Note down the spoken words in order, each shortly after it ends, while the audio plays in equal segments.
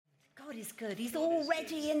is good. He's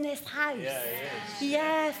already in this house.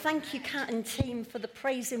 Yeah, thank you, Kat and team, for the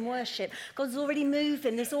praise and worship. God's already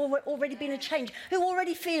moving. There's already been a change. Who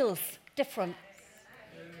already feels different?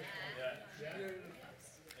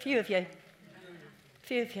 Few of you.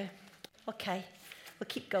 Okay, we'll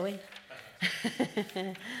keep going.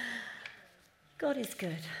 God is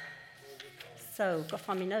good. So, got to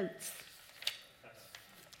find my notes.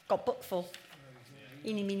 Got a book full.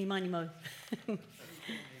 Eeny, meeny, miny, mo.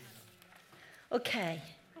 Okay.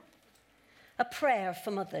 A prayer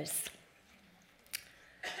for mothers.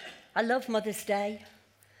 I love Mother's Day.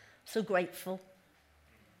 So grateful.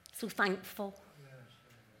 So thankful.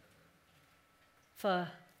 For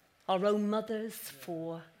our own mothers,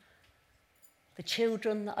 for the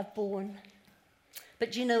children that I've borne.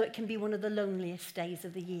 But you know, it can be one of the loneliest days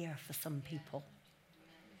of the year for some people.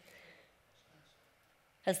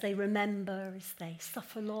 As they remember, as they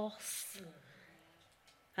suffer loss.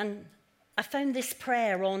 And I found this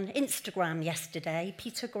prayer on Instagram yesterday.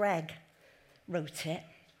 Peter Gregg wrote it.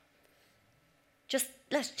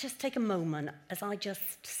 Let's just take a moment as I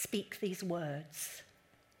just speak these words.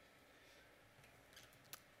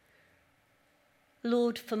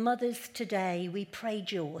 Lord, for mothers today, we pray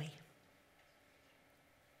joy.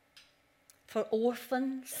 For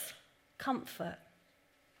orphans, comfort.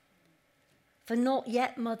 For not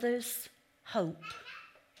yet mothers, hope.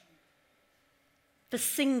 For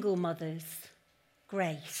single mothers,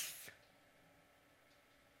 grace.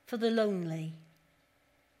 For the lonely,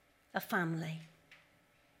 a family.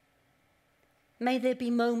 May there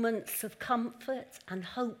be moments of comfort and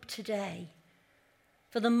hope today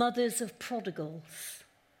for the mothers of prodigals,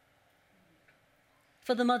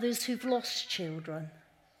 for the mothers who've lost children,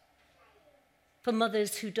 for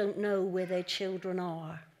mothers who don't know where their children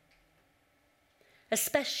are.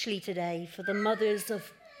 Especially today for the mothers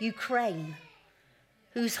of Ukraine,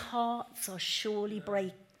 whose hearts are surely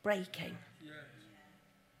breaking.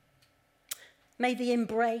 May the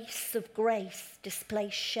embrace of grace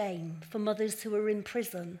displace shame for mothers who are in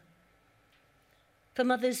prison, for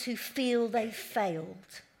mothers who feel they've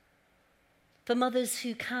failed, for mothers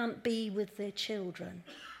who can't be with their children,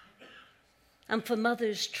 and for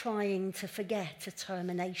mothers trying to forget a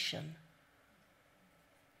termination.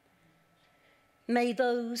 May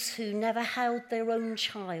those who never held their own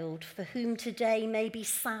child, for whom today may be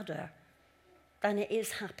sadder than it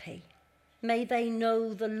is happy, may they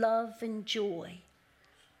know the love and joy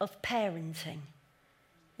of parenting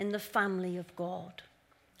in the family of God.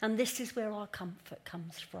 And this is where our comfort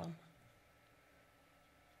comes from.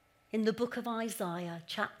 In the book of Isaiah,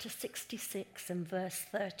 chapter 66 and verse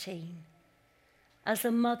 13, as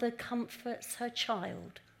a mother comforts her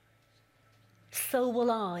child, so will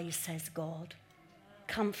I, says God,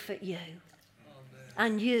 comfort you,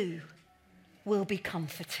 and you will be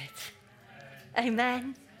comforted.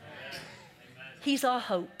 Amen. He's our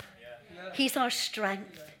hope. He's our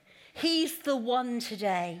strength. He's the one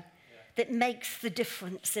today that makes the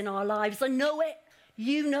difference in our lives. I know it.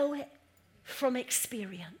 You know it from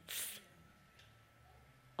experience.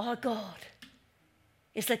 Our God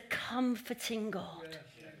is a comforting God.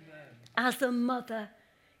 As a mother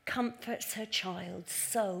comforts her child,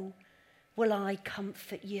 so will I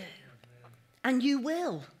comfort you. And you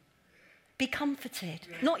will be comforted.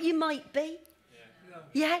 Not you might be.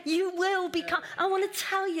 Yeah, you will be. I want to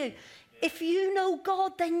tell you, if you know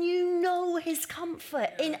God, then you know his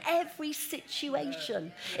comfort in every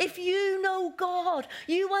situation. If you know God,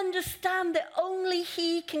 you understand that only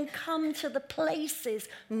he can come to the places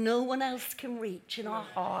no one else can reach in our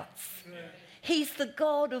hearts. He's the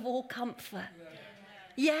God of all comfort.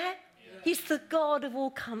 Yeah? He's the God of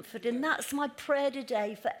all comfort. And that's my prayer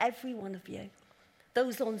today for every one of you.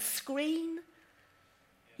 Those on screen.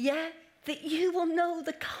 Yeah? That you will know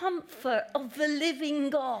the comfort of the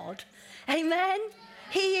living God. Amen?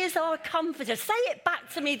 He is our comforter. Say it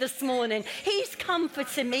back to me this morning. He's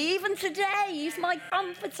comforting me. Even today, he's my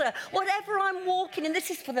comforter. Whatever I'm walking in,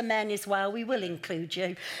 this is for the men as well. We will include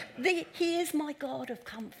you. He is my God of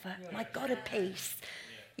comfort, my God of peace.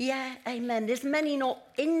 Yeah, amen. There's many not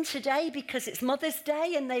in today because it's Mother's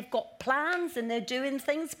Day and they've got plans and they're doing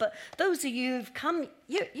things. But those of you who've come,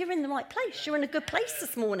 you're in the right place. You're in a good place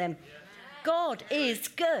this morning. God is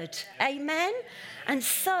good. Amen. And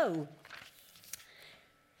so,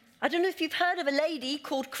 I don't know if you've heard of a lady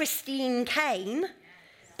called Christine Caine,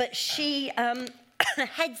 but she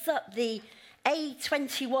heads up the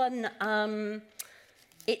A21.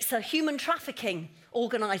 It's a human trafficking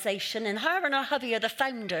organisation, and her hubby are the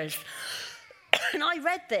founders. And I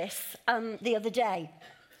read this the other day,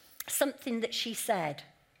 something that she said.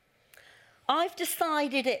 I've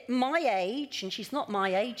decided at my age, and she's not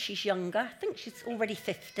my age, she's younger, I think she's already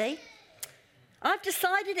 50. I've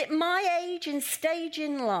decided at my age and stage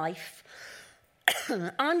in life,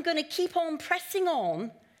 I'm going to keep on pressing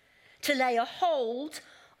on to lay a hold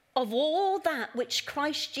of all that which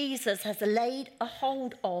Christ Jesus has laid a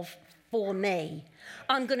hold of for me.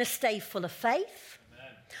 I'm going to stay full of faith.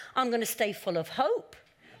 Amen. I'm going to stay full of hope.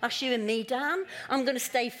 That's you and me, Dan. I'm going to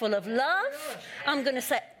stay full of love. I'm going to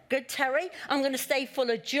say, good, Terry. I'm going to stay full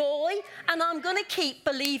of joy. And I'm going to keep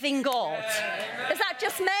believing God. Is that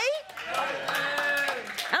just me?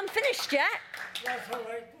 I'm finished yet. That's all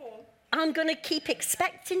right. I'm going to keep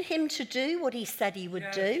expecting him to do what he said he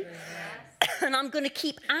would do. And I'm going to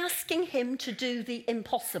keep asking him to do the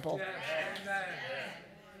impossible.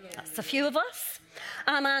 That's a few of us.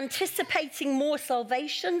 I'm anticipating more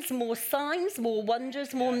salvations, more signs, more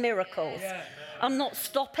wonders, more miracles. I'm not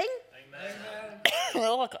stopping.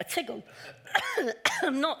 Oh, I got a tickle.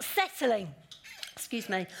 I'm not settling. Excuse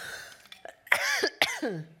me.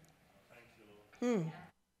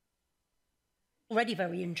 Already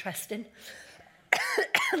very interesting.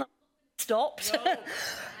 Stopped.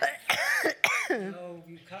 No,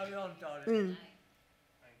 you carry on, darling.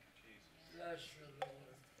 Bless you, Lord.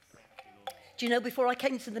 Do you know, before I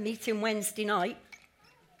came to the meeting Wednesday night,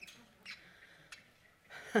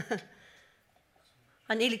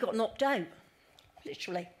 I nearly got knocked out,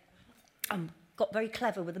 literally. I got very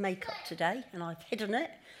clever with the makeup today, and I've hidden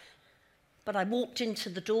it. But I walked into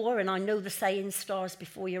the door, and I know the saying, stars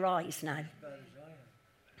before your eyes now.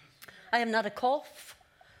 I haven't had a cough.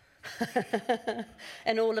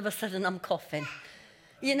 And all of a sudden I'm coughing.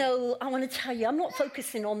 You know, I want to tell you, I'm not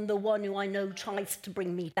focusing on the one who I know tries to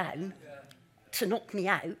bring me down, to knock me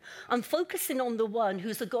out. I'm focusing on the one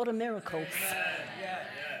who's the God of miracles.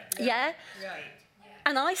 Yeah?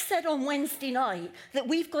 And I said on Wednesday night that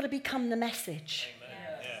we've got to become the message.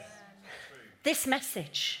 This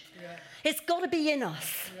message. It's got to be in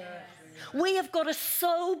us. We have got to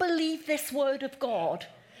so believe this word of God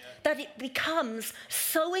that it becomes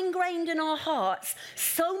so ingrained in our hearts,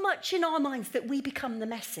 so much in our minds that we become the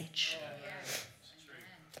message.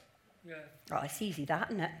 Oh, it's easy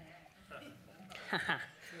that, isn't it?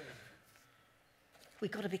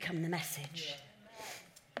 We've got to become the message.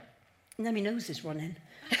 And then my nose is running.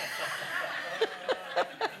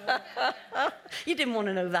 You didn't want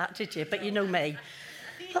to know that, did you? But you know me.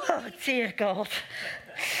 Oh, dear God.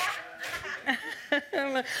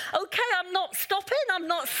 Okay, I'm not stopping, I'm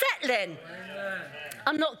not settling.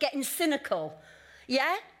 I'm not getting cynical.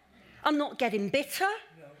 Yeah? I'm not getting bitter.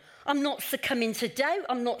 I'm not succumbing to doubt.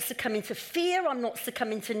 I'm not succumbing to fear. I'm not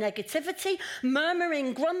succumbing to negativity,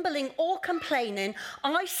 murmuring, grumbling, or complaining.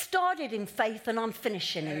 I started in faith and I'm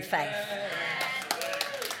finishing in faith.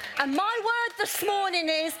 And my word this morning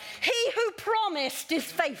is, he who promised is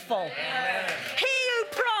faithful. He who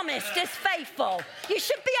promised is faithful. You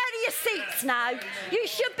should be out of your seats now. You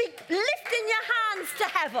should be lifting your hands to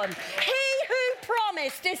heaven. He who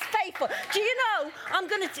promised is faithful. Do you know, I'm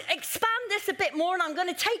going to expand this a bit more and I'm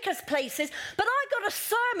going to take us places, but I got a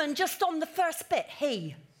sermon just on the first bit.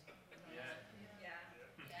 He.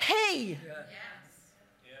 He.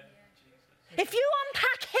 If you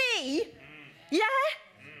unpack he, yeah?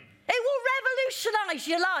 It will revolutionize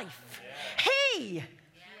your life. He.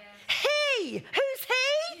 He. Who's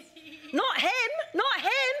he? Not him,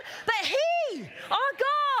 but he, our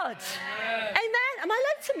God. Amen. Am I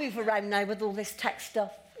allowed to move around now with all this tech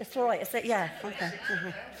stuff? It's all right, is it? Yeah, okay.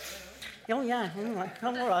 Oh, yeah,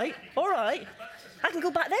 all right. I can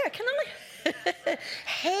go back there, can I?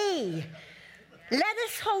 Hey, let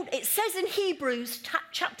us hold, it says in Hebrews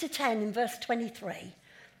chapter 10 in verse 23,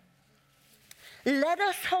 let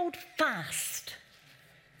us hold fast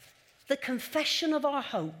the confession of our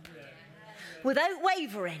hope without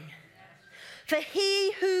wavering, for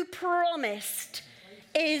he who promised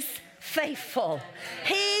is faithful.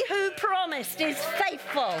 He who promised is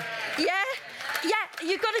faithful. Yeah,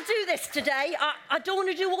 you've got to do this today. I don't want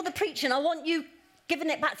to do all the preaching. I want you giving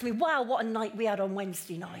it back to me. Wow, what a night we had on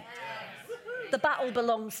Wednesday night. The battle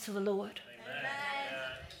belongs to the Lord.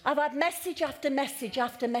 I've had message after message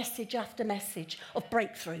after message after message of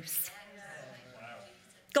breakthroughs.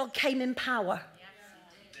 God came in power.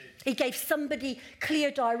 He gave somebody clear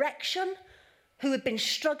direction who had been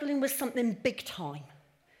struggling with something big time.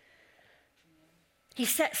 He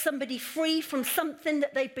set somebody free from something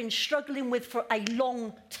that they've been struggling with for a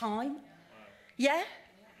long time. Yeah?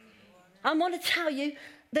 I want to tell you,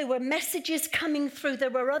 there were messages coming through. There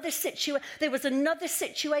was another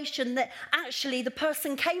situation that actually the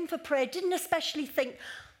person came for prayer, didn't especially think,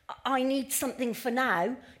 I need something for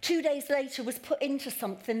now, 2 days later was put into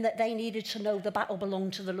something that they needed to know the battle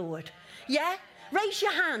belonged to the Lord. Yeah? Raise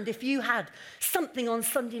your hand if you had something on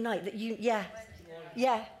Sunday night that you, yeah,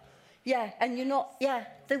 and you're not,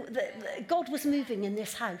 God was moving in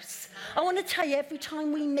this house. I want to tell you, every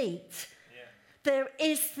time we meet, there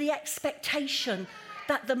is the expectation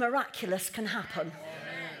that the miraculous can happen.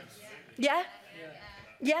 Yeah?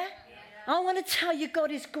 Yeah? I want to tell you,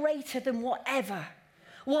 God is greater than whatever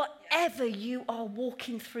you are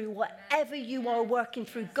walking through, whatever you are working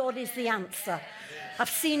through, God is the answer. I've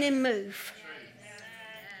seen him move.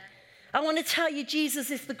 I want to tell you,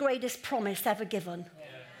 Jesus is the greatest promise ever given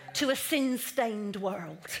to a sin-stained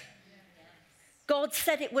world. God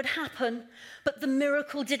said it would happen, but the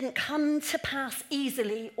miracle didn't come to pass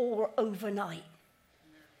easily or overnight.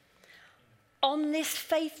 On this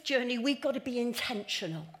faith journey, we've got to be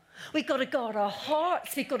intentional. We've got to guard our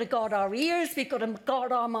hearts. We've got to guard our ears. We've got to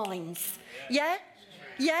guard our minds. Yeah?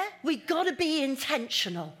 Yeah? We've got to be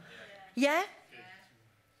intentional. Yeah?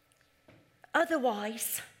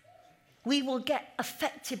 Otherwise, we will get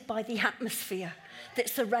affected by the atmosphere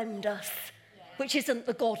that's around us, which isn't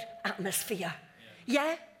the God atmosphere.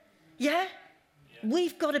 Yeah? Yeah?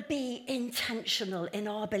 We've got to be intentional in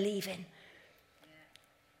our believing.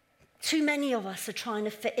 Too many of us are trying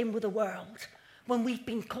to fit in with the world when we've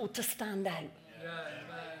been called to stand out.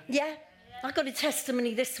 Yeah? I got a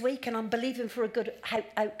testimony this week and I'm believing for a good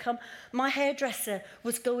outcome. My hairdresser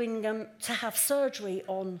was going to have surgery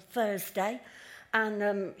on Thursday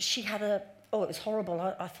and she had it was horrible.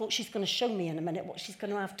 I thought she's going to show me in a minute what she's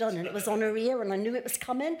going to have done, and it was on her ear and I knew it was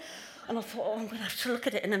coming. And I thought, I'm going to have to look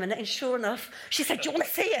at it in a minute. And sure enough, she said, do you want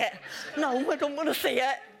to see it? No, I don't want to see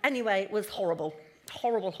it. Anyway, it was horrible.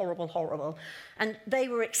 Horrible, horrible, horrible. And they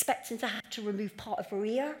were expecting to have to remove part of her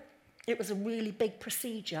ear. It was a really big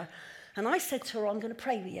procedure. And I said to her, I'm going to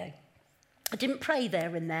pray with you. I didn't pray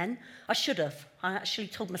there and then. I should have. I actually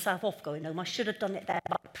told myself off going home. I should have done it there,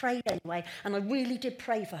 but I prayed anyway. And I really did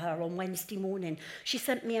pray for her on Wednesday morning. She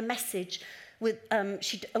sent me a message with,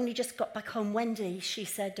 she'd only just got back home Wednesday. She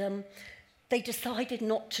said they decided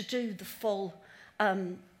not to do the full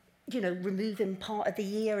removing part of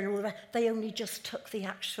the ear and all that. They only just took the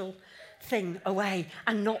actual thing away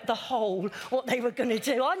and not the whole, what they were going to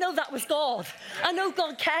do. I know that was God. I know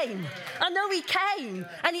God came. I know he came.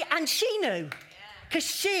 And she knew, because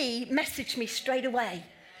she messaged me straight away.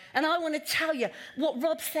 And I want to tell you what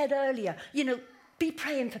Rob said earlier, be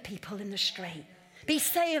praying for people in the street. Be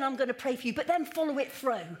saying, I'm going to pray for you, but then follow it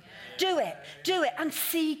through. Do it, and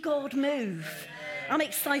see God move. I'm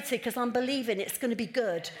excited because I'm believing it's going to be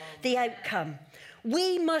good, the outcome.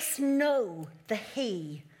 We must know the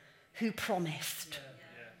He who promised.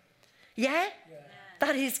 Yeah?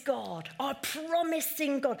 That is God, our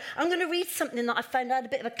promising God. I'm going to read something that I found out a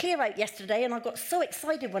bit of a clear out yesterday, and I got so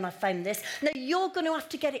excited when I found this. Now, you're going to have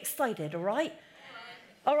to get excited, all right?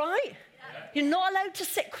 All right? You're not allowed to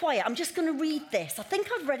sit quiet. I'm just going to read this. I think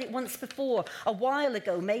I've read it once before, a while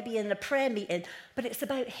ago, maybe in a prayer meeting, but it's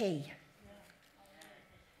about He.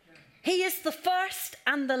 He is the first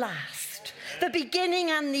and the last, the beginning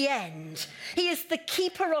and the end. He is the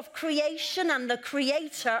keeper of creation and the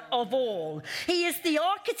creator of all. He is the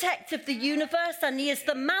architect of the universe and he is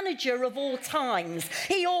the manager of all times.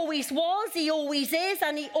 He always was, he always is,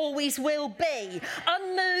 and he always will be.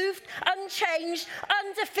 Unmoved, unchanged,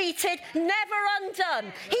 undefeated, never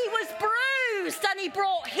undone. He was bruised and he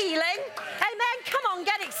brought healing. Amen. Come on,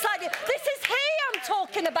 get excited. This is He I'm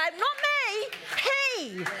talking about, not me.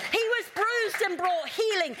 He was bruised and brought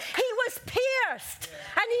healing. He was pierced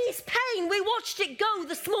and his pain, we watched it go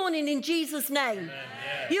this morning in Jesus' name. Amen,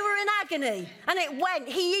 yeah. You were in agony and it went.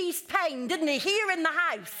 He eased pain, didn't he? Here in the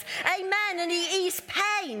house. Amen. And he eased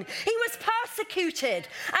pain. He was persecuted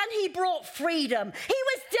and he brought freedom. He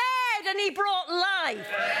was dead and he brought life.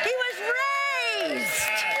 He was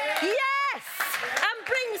raised. Yes. And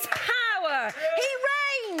brings power.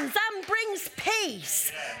 He reigns and brings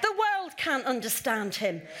peace. The world can't understand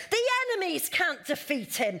him. The enemies can't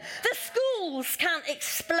defeat him. The schools can't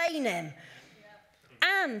explain him.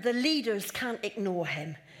 And the leaders can't ignore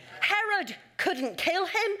him. Herod couldn't kill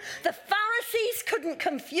him. The Pharisees couldn't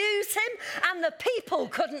confuse him. And the people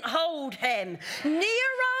couldn't hold him.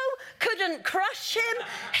 Nero couldn't crush him.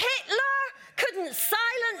 Hitler couldn't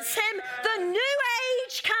silence him. The New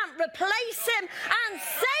Age can't replace him. And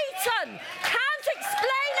Satan can't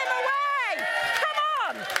explain him away. Come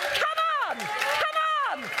on, come on, come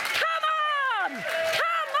on, come on,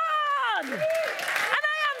 come on. And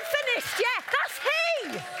I am finished yet. That's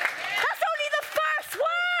He. That's only the first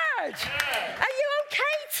word. Are you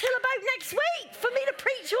okay till about next week for me to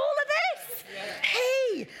preach all of this?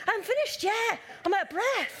 He.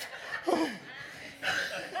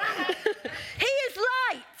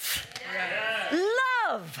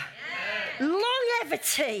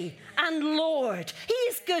 levity and Lord. He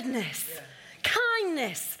is goodness,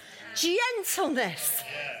 kindness, gentleness,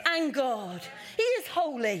 and God. He is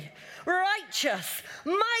holy, righteous,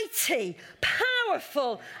 mighty,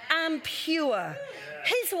 powerful, and pure.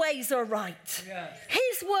 His ways are right.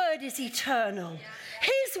 His word is eternal.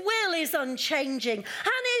 His will is unchanging. And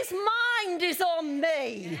his mind is on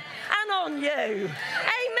me and on you.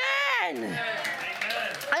 Amen.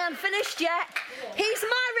 I haven't finished yet. He's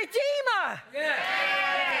my Redeemer.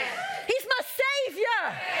 He's my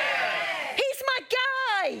Saviour. He's my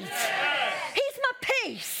guide. He's my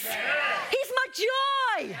peace. He's my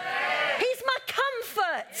joy. He's my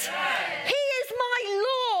comfort. He is my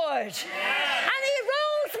Lord. And he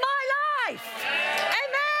rules my life.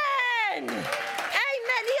 Amen.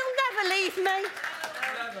 Amen. He'll never leave me.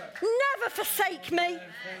 Never forsake me.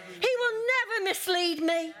 He will never mislead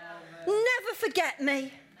me. Never forget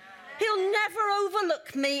me. He'll never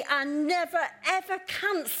overlook me and never, ever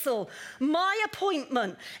cancel my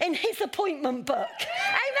appointment in his appointment book.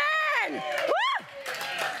 Amen. Woo!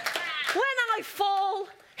 When I fall,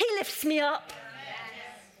 he lifts me up.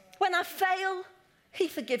 When I fail, he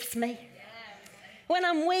forgives me. When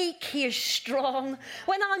I'm weak, he is strong.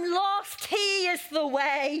 When I'm lost, he is the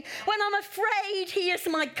way. When I'm afraid, he is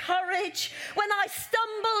my courage. When I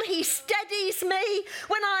stumble, he steadies me.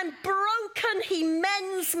 When I'm broken, he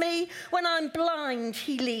mends me. When I'm blind,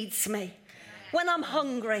 he leads me. When I'm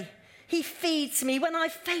hungry, he feeds me. When I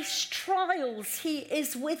face trials, he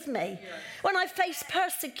is with me. When I face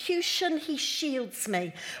persecution, he shields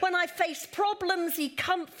me. When I face problems, he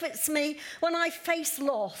comforts me. When I face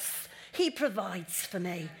loss, he provides for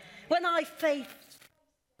me. When I face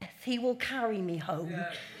death, he will carry me home.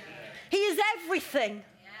 He is everything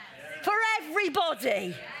for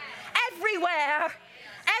everybody, everywhere,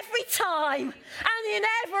 every time, and in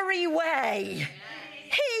every way.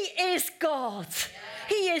 He is God.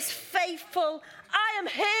 He is faithful. I am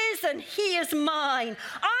his and he is mine.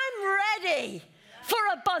 I'm ready for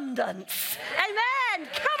abundance. Amen.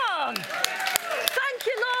 Come on. Thank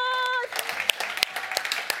you, Lord.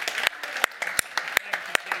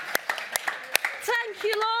 Thank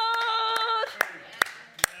you, Lord.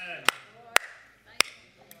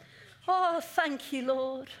 Oh, thank you,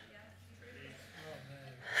 Lord.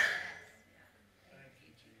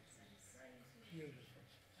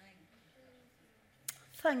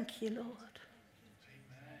 Thank you, Lord.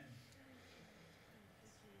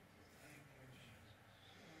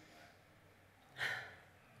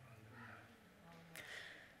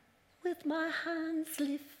 With my hands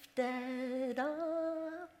lifted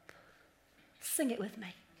up, sing it with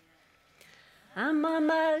me. And my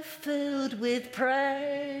mouth filled with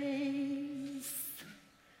praise,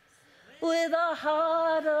 with a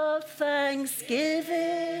heart of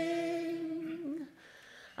thanksgiving,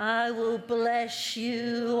 I will bless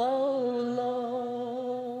you, O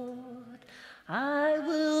Lord. I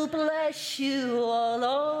will bless you, O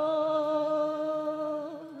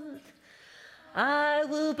Lord. I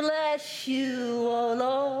will bless you, O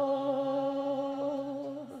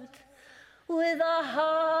Lord, with a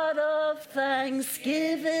heart of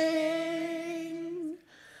thanksgiving.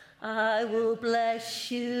 I will bless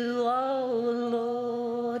you, O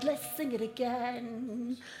Lord. Let's sing it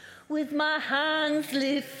again. With my hands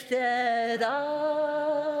lifted up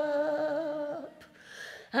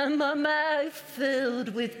and my mouth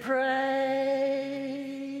filled with praise,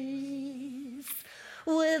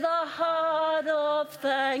 with a heart of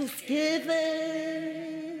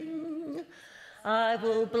thanksgiving, I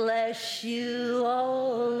will bless you,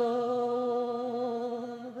 O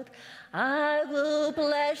Lord. I will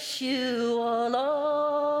bless you, O Lord.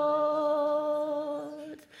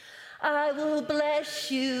 I will bless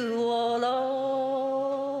you, O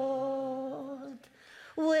Lord,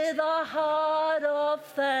 with a heart of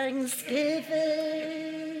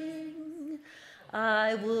thanksgiving.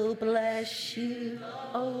 I will bless you,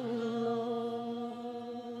 O Lord.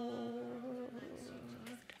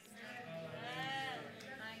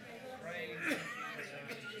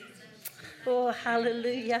 Oh,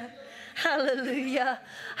 hallelujah, hallelujah,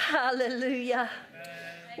 hallelujah.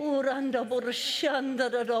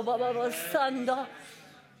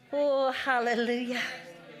 Oh, hallelujah.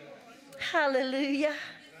 Hallelujah.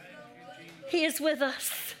 He is with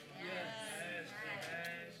us.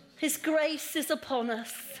 His grace is upon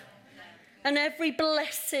us. And every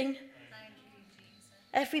blessing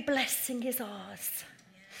is ours.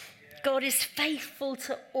 God is faithful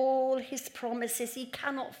to all his promises. He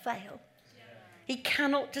cannot fail. He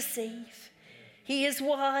cannot deceive. He is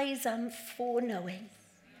wise and foreknowing.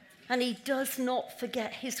 And he does not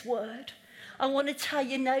forget his word. I want to tell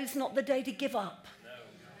you, now's not the day to give up.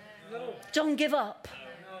 Don't give up.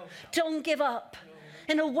 Don't give up.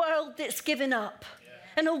 In a world that's given up,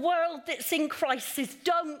 in a world that's in crisis,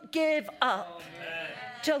 don't give up.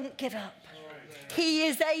 Don't give up. He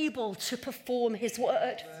is able to perform his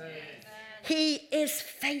word. He is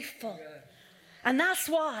faithful. And that's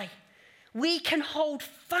why we can hold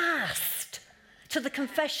fast to the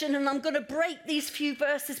confession. And I'm going to break these few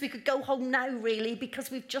verses. We could go home now, really,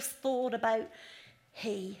 because we've just thought about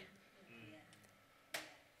he.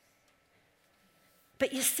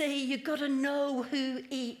 But you see, you've got to know who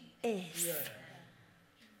he is. Yeah.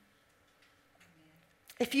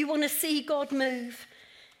 If you want to see God move,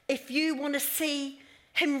 if you want to see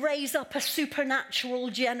him raise up a supernatural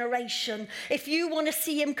generation, if you want to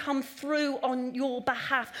see him come through on your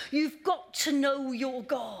behalf, you've got to know your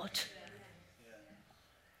God.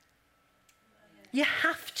 You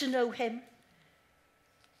have to know him.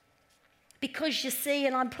 Because you see,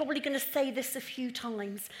 and I'm probably going to say this a few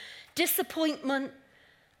times, disappointment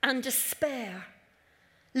and despair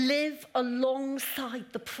live alongside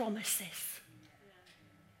the promises.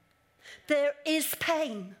 There is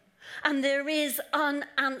pain and there is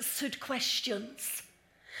unanswered questions.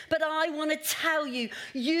 But I want to tell you,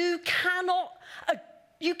 you cannot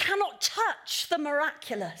touch the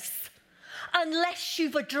miraculous unless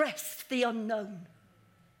you've addressed the unknown.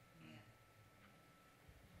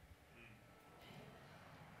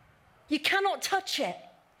 You cannot touch it.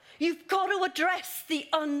 You've got to address the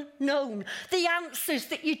unknown, the answers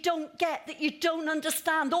that you don't get, that you don't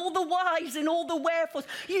understand, all the whys and all the wherefores.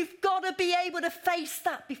 You've got to be able to face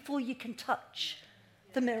that before you can touch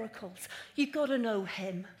the miracles. You've got to know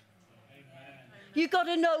him. You've got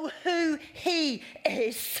to know who he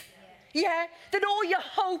is. Yeah? That all your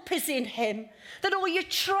hope is in him. That all your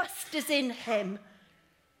trust is in him.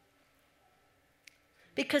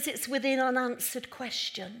 Because it's within unanswered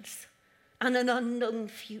questions and an unknown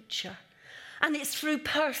future. And it's through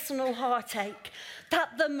personal heartache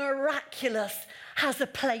that the miraculous has a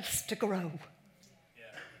place to grow.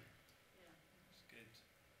 Yeah. That's good.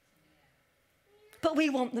 But we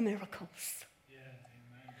want the miracles. Yeah,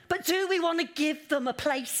 amen. But do we want to give them a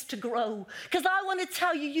place to grow? Because I want to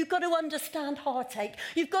tell you, you've got to understand heartache.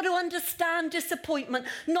 You've got to understand disappointment.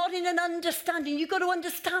 Not in an understanding. You've got to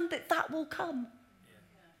understand that that will come.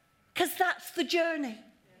 Because that's the journey.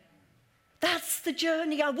 That's the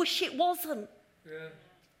journey. I wish it wasn't. Yeah.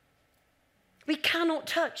 We cannot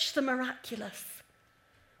touch the miraculous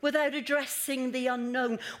without addressing the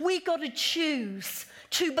unknown. We got to choose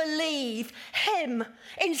to believe him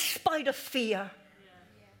in spite of fear.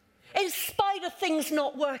 In spite of things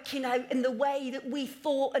not working out in the way that we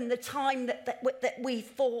thought and the time that we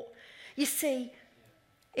thought. You see,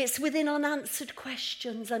 it's within unanswered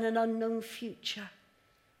questions and an unknown future.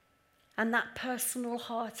 And that personal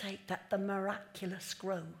heartache that the miraculous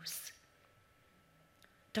grows.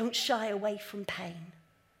 Don't shy away from pain,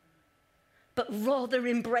 but rather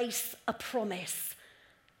embrace a promise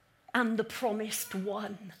and the promised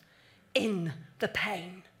one in the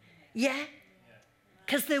pain. Yeah?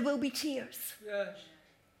 Because there will be tears. Yes.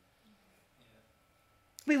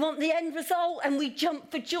 We want the end result and we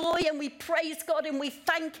jump for joy and we praise God and we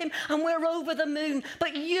thank him and we're over the moon.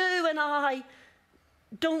 But you and I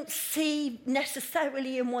don't see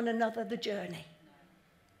necessarily in one another the journey.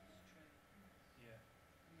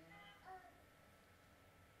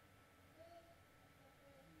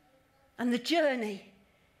 And the journey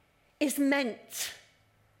is meant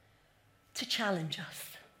to challenge us.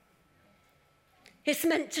 It's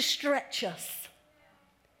meant to stretch us.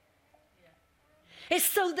 It's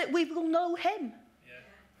so that we will know him.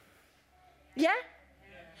 Yeah?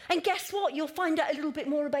 And guess what? You'll find out a little bit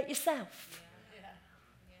more about yourself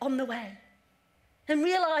on the way. And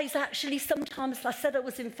realize actually sometimes I said I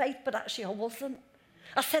was in faith, but actually I wasn't.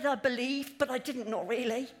 I said I believed, but I didn't, not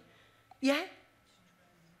really. Yeah?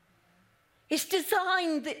 It's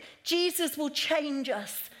designed that Jesus will change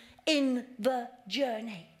us in the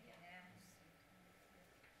journey.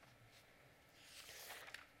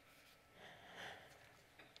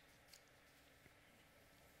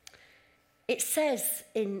 It says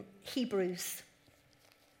in Hebrews,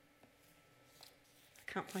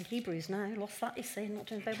 I can't find Hebrews now, lost that, you see, not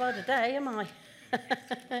doing very well today, am I?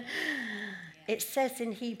 It says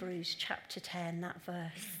in Hebrews chapter 10, that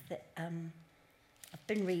verse that I've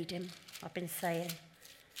been reading, I've been saying,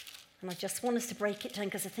 and I just want us to break it down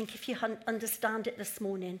because I think if you understand it this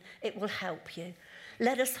morning, it will help you.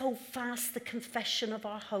 Let us hold fast the confession of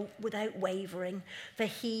our hope without wavering, for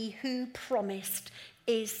he who promised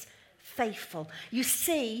is faithful. You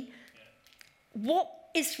see, what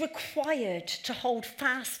is required to hold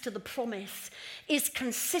fast to the promise is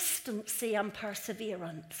consistency and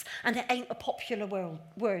perseverance. And it ain't a popular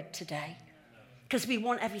word today, because we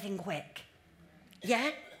want everything quick.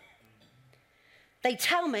 Yeah? They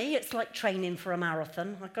tell me it's like training for a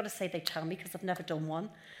marathon. I've got to say they tell me, because I've never done one.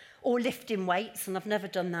 Or lifting weights, and I've never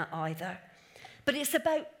done that either. But it's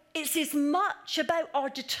as much about our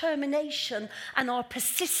determination and our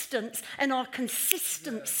persistence and our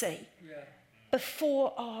consistency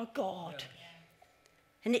before our God.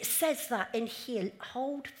 And it says that in here,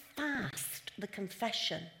 hold fast the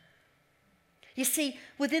confession. You see,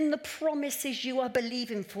 within the promises you are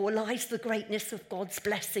believing for lies the greatness of God's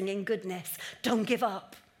blessing and goodness. Don't give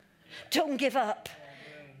up. Don't give up.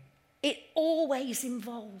 It always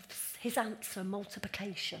involves his answer,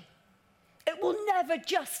 multiplication. It will never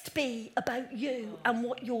just be about you and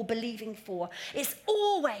what you're believing for. It's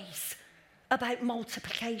always about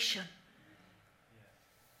multiplication.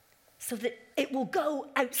 So that it will go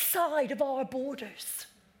outside of our borders.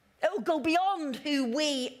 It will go beyond who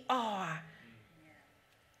we are.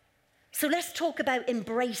 So let's talk about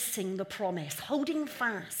embracing the promise, holding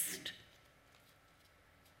fast.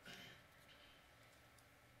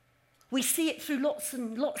 We see it through lots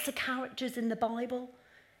and lots of characters in the Bible.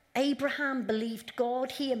 Abraham believed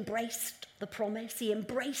God. He embraced the promise. He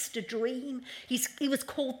embraced a dream. He was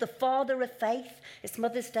called the father of faith. It's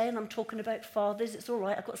Mother's Day and I'm talking about fathers. It's all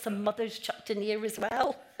right. I've got some mothers chucked in here as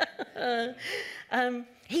well.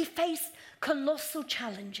 He faced colossal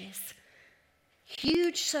challenges,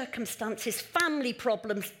 huge circumstances, family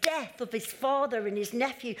problems, death of his father and his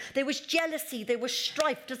nephew. There was jealousy. There was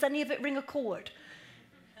strife. Does any of it ring a chord?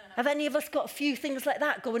 Have any of us got a few things like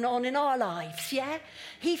that going on in our lives, yeah?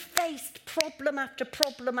 He faced problem after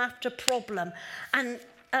problem after problem. And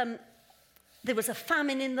there was a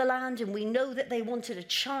famine in the land, and we know that they wanted a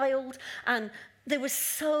child. And there were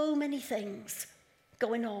so many things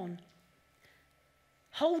going on.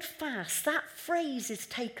 Hold fast. That phrase is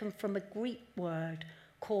taken from a Greek word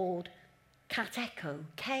called katecho,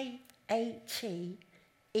 K-A-T-E-C-H-O.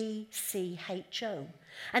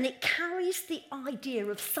 And it carries the idea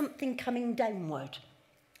of something coming downward,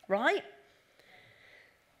 right?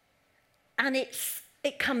 And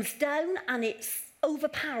it comes down and it's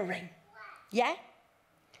overpowering, yeah?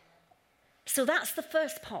 So that's the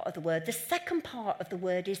first part of the word. The second part of the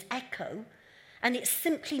word is echo, and it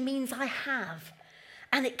simply means I have.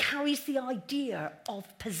 And it carries the idea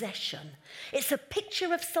of possession. It's a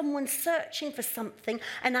picture of someone searching for something,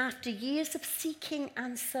 and after years of seeking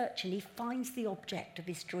and searching, he finds the object of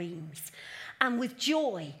his dreams. And with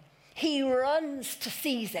joy, he runs to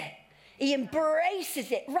seize it. He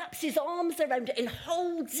embraces it, wraps his arms around it, and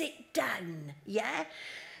holds it down, yeah?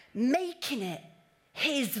 Making it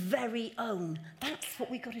his very own. That's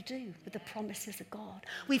what we've got to do with the promises of God.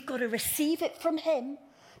 We've got to receive it from him.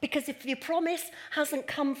 Because if your promise hasn't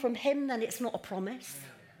come from him, then it's not a promise.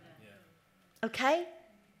 Okay?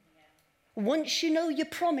 Once you know your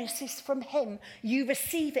promise is from him, you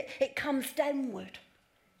receive it. It comes downward.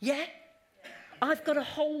 Yeah? I've got to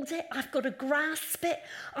hold it. I've got to grasp it.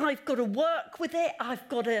 I've got to work with it. I've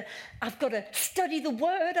got to study the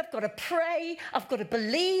word. I've got to pray. I've got to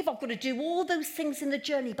believe. I've got to do all those things in the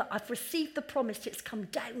journey. But I've received the promise. It's come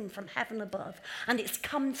down from heaven above. And it's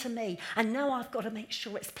come to me. And now I've got to make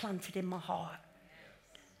sure it's planted in my heart.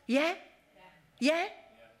 Yeah? Yeah?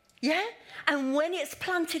 Yeah? And when it's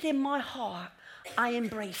planted in my heart, I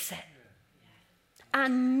embrace it.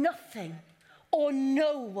 And nothing or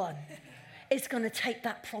no one is going to take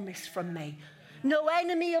that promise from me. No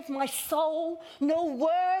enemy of my soul, no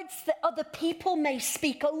words that other people may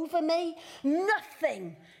speak over me,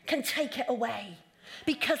 nothing can take it away.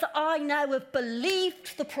 Because I now have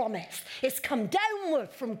believed the promise. It's come downward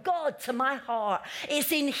from God to my heart.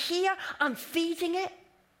 It's in here. I'm feeding it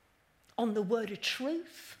on the word of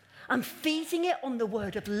truth. I'm feeding it on the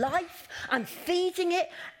word of life. I'm feeding it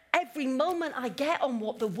every moment I get on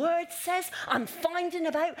what the word says. I'm finding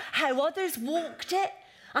about how others walked it.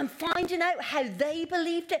 I'm finding out how they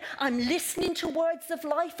believed it. I'm listening to words of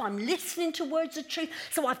life. I'm listening to words of truth.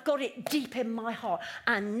 So I've got it deep in my heart.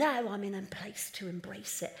 And now I'm in a place to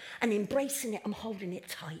embrace it. And embracing it, I'm holding it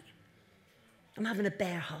tight. I'm having a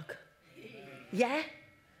bear hug. Yeah?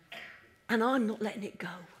 And I'm not letting it go.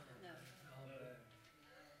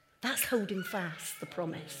 That's holding fast the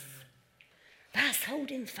promise. That's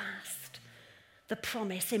holding fast the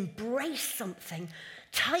promise. Embrace something.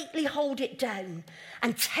 Tightly hold it down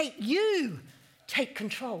and take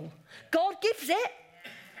control. God gives it.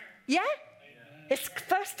 Yeah? It's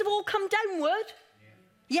first of all come downward.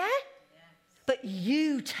 Yeah? But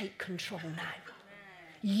you take control now.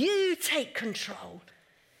 You take control.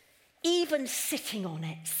 even sitting on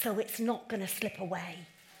it so it's not going to slip away.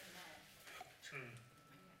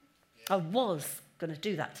 I was going to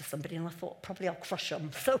do that to somebody and I thought probably I'll crush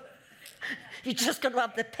them. So you just got to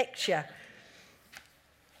have the picture.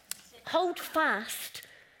 Hold fast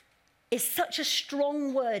is such a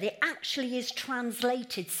strong word. It actually is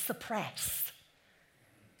translated suppress.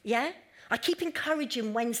 Yeah? I keep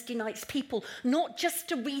encouraging Wednesday nights people not just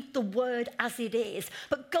to read the word as it is,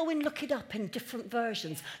 but go and look it up in different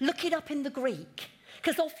versions. Look it up in the Greek.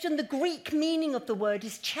 Because often the Greek meaning of the word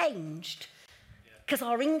is changed. Because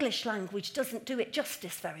our English language doesn't do it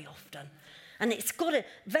justice very often. And it's got to,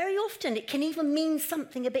 very often it can even mean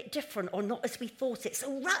something a bit different or not as we thought it.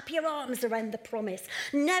 So wrap your arms around the promise.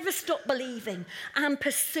 Never stop believing and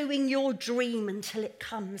pursuing your dream until it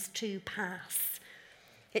comes to pass.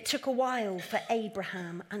 It took a while for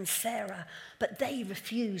Abraham and Sarah, but they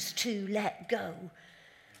refused to let go.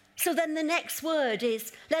 So then the next word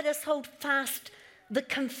is, let us hold fast the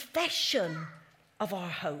confession of our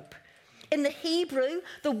hope. In the Hebrew,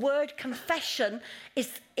 the word confession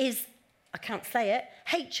is I can't say it,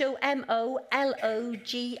 Homologia,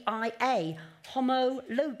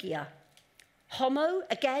 homologia. Homo,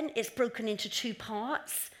 again, it's broken into two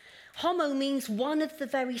parts. Homo means one of the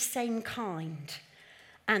very same kind.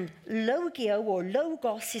 And logio or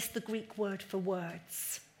logos is the Greek word for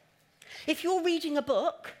words. If you're reading a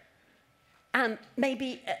book,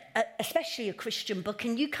 maybe especially a Christian book,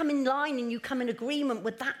 and you come in line and you come in agreement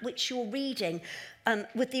with that which you're reading,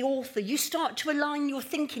 with the author, you start to align your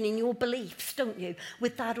thinking and your beliefs, don't you,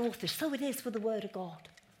 with that author. So it is with the word of God.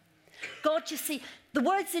 God, you see, the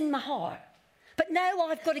word's in my heart, but now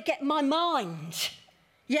I've got to get my mind,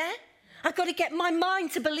 yeah? I've got to get my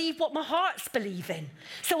mind to believe what my heart's believing.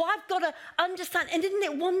 So I've got to understand. And isn't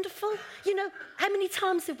it wonderful? You know, how many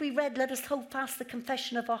times have we read, let us hold fast the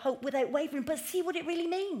confession of our hope without wavering, but see what it really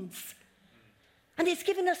means. And it's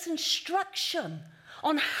given us instruction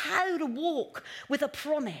on how to walk with a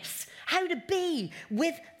promise, how to be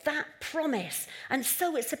with that promise. And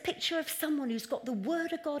so it's a picture of someone who's got the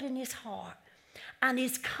word of God in his heart and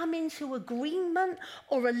is coming to agreement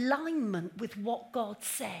or alignment with what God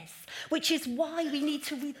says, which is why we need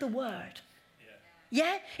to read the word.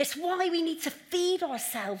 Yeah? It's why we need to feed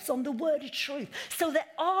ourselves on the word of truth so that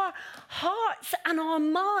our hearts and our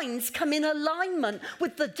minds come in alignment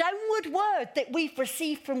with the downward word that we've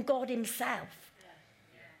received from God himself.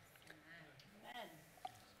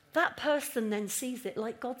 That person then sees it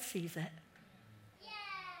like God sees it.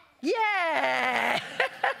 Yeah!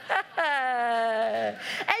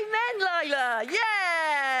 Amen, Lila.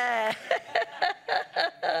 Yeah!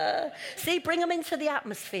 See, bring them into the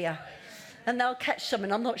atmosphere and they'll catch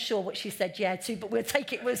something. I'm not sure what she said yeah to, but we'll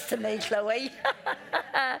take it was to me, Chloe.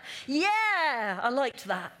 Yeah, I liked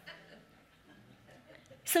that.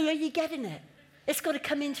 So are you getting it? It's got to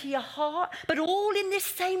come into your heart, but all in this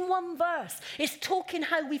same one verse. It's talking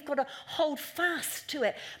how we've got to hold fast to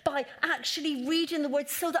it by actually reading the word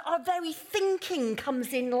so that our very thinking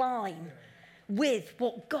comes in line with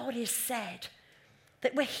what God has said.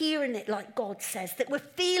 That we're hearing it like God says, that we're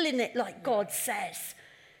feeling it like God says.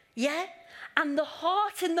 Yeah? And the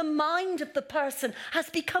heart and the mind of the person has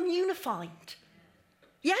become unified.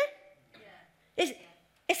 Yeah?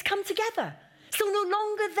 It's come together. So no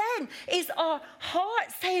longer then is our heart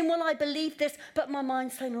saying, well, I believe this, but my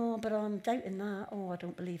mind saying, oh, but I'm doubting that. Oh, I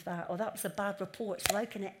don't believe that. Or that was a bad report, so how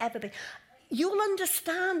can it ever be? You'll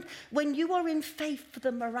understand when you are in faith for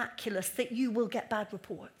the miraculous that you will get bad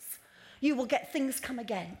reports. You will get things come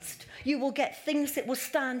against. You will get things that will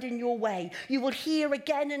stand in your way. You will hear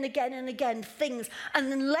again and again and again things.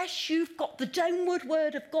 And unless you've got the downward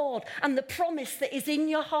word of God and the promise that is in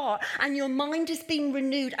your heart and your mind is being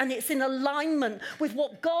renewed and it's in alignment with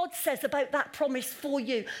what God says about that promise for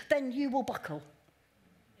you, then you will buckle.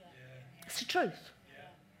 Yeah. It's the truth. Yeah.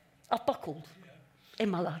 I've buckled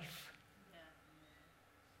in my life.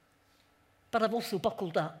 But I've also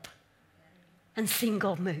buckled up and seen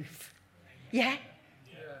God move. Yeah?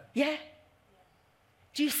 Yeah?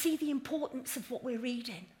 Do you see the importance of what we're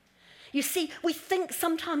reading? You see, we think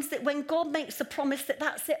sometimes that when God makes a promise that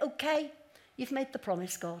that's it, okay, you've made the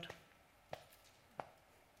promise, God. I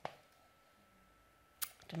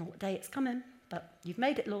don't know what day it's coming, but you've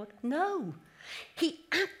made it, Lord. No. He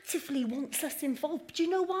actively wants us involved. Do you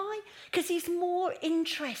know why? Because he's more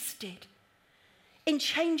interested in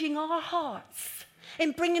changing our hearts,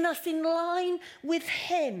 in bringing us in line with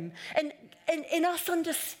him, and in us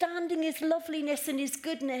understanding his loveliness and his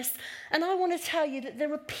goodness. And I want to tell you that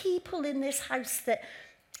there are people in this house that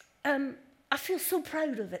I feel so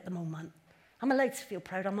proud of at the moment. I'm allowed to feel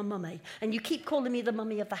proud. I'm a mummy. And you keep calling me the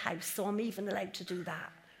mummy of the house, so I'm even allowed to do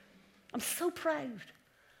that. I'm so proud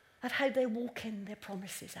of how they're walking their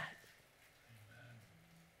promises out.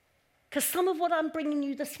 Because some of what I'm bringing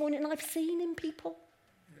you this morning, I've seen in people.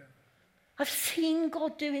 Yeah. I've seen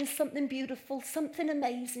God doing something beautiful, something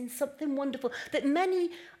amazing, something wonderful that many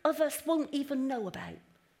of us won't even know about.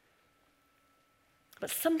 But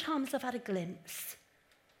sometimes I've had a glimpse.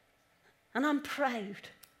 And I'm proud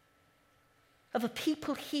of a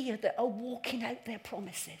people here that are walking out their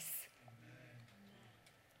promises.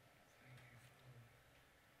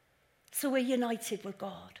 So we're united with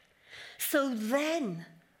God. So then,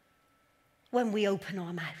 when we open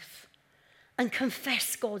our mouth and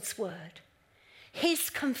confess God's word, his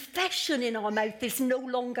confession in our mouth is no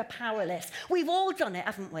longer powerless. We've all done it,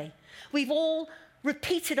 haven't we? We've all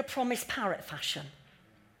repeated a promise parrot fashion.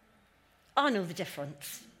 I know the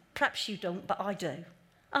difference. Perhaps you don't, but I do.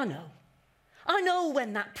 I know. I know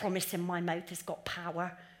when that promise in my mouth has got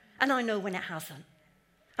power, and I know when it hasn't.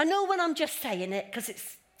 I know when I'm just saying it because it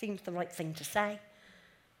seems the right thing to say.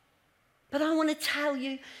 But I want to tell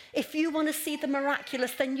you, if you want to see the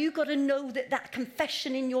miraculous, then you've got to know that that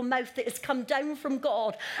confession in your mouth that has come down from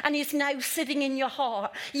God and is now sitting in your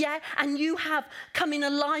heart, yeah? And you have come in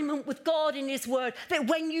alignment with God in his word, that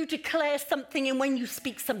when you declare something and when you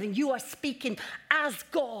speak something, you are speaking as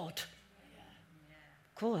God.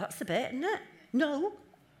 Cool, that's a bit, isn't it? No,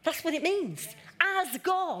 that's what it means. As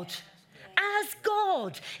God. As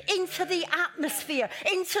God, into the atmosphere,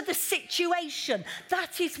 into the situation.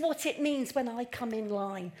 That is what it means when I come in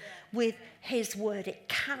line with his word. It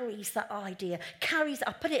carries that idea,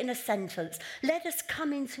 I put it in a sentence. Let us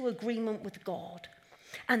come into agreement with God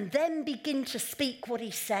and then begin to speak what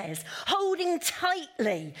he says, holding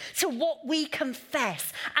tightly to what we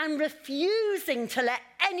confess and refusing to let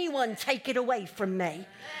anyone take it away from me.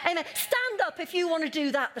 Amen. Stand up if you want to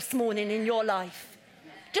do that this morning in your life.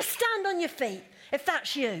 Just stand on your feet, if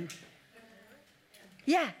that's you.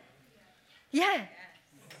 Yeah. Yeah.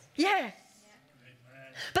 Yeah.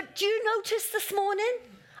 But do you notice this morning,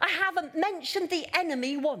 I haven't mentioned the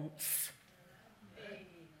enemy once.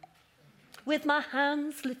 With my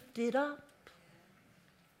hands lifted up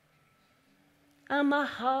and my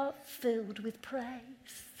heart filled with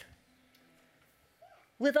praise,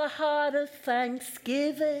 with a heart of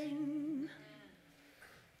thanksgiving,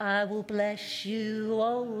 I will bless you,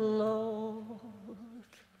 O Lord.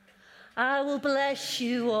 I will bless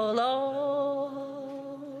you, O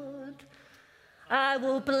Lord. I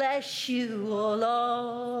will bless you, O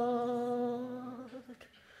Lord.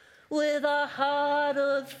 With a heart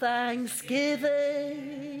of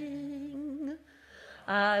thanksgiving,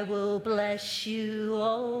 I will bless you,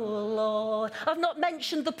 O Lord. I've not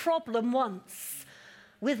mentioned the problem once.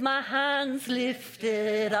 With my hands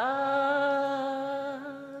lifted up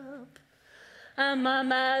and my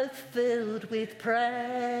mouth filled with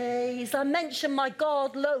praise. I mention my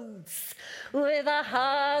God loads. With a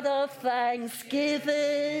heart of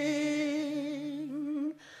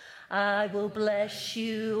thanksgiving, I will bless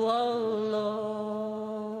you, O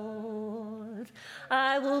Lord.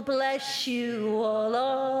 I will bless you, O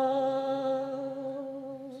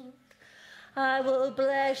Lord. I will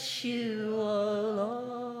bless you, O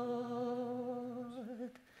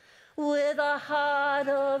Lord, with a heart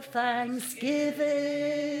of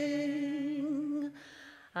thanksgiving.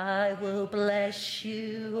 I will bless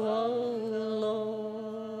you, O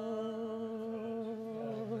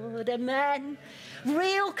Lord. Amen.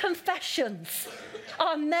 Real confessions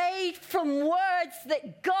are made from words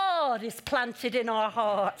that God has planted in our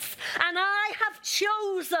hearts, and I have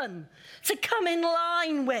chosen to come in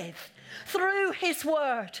line with through his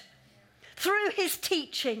word, through his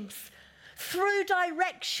teachings, through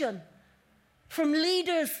direction from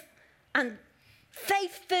leaders and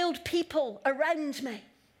faith-filled people around me.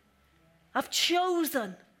 I've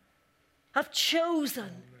chosen.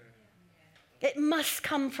 It must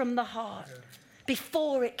come from the heart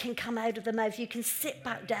before it can come out of the mouth. You can sit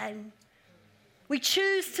back down. We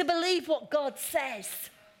choose to believe what God says.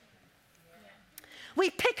 We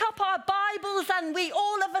pick up our Bibles and we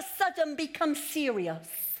all of a sudden become serious.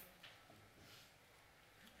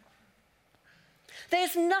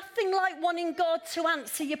 There's nothing like wanting God to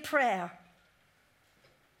answer your prayer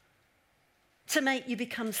to make you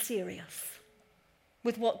become serious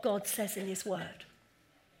with what God says in his word.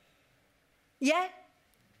 Yeah?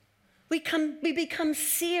 We become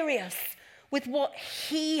serious with what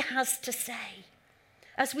he has to say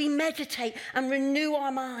as we meditate and renew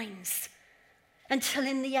our minds. Until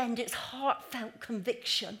in the end, it's heartfelt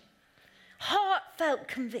conviction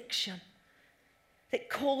that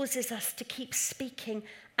causes us to keep speaking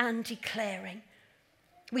and declaring.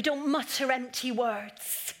 We don't mutter empty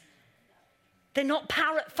words. They're not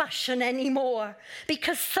parrot fashion anymore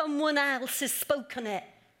because someone else has spoken it.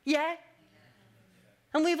 Yeah?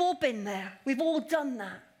 And we've all been there. We've all done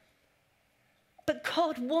that. But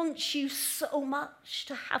God wants you so much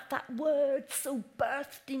to have that word so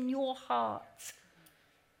birthed in your heart.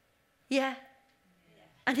 Yeah?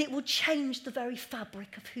 And it will change the very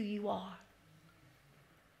fabric of who you are.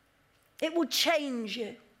 It will change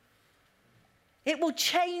you. It will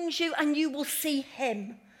change you, and you will see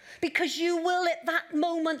him. Because you will at that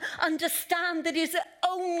moment understand that it is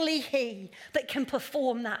only he that can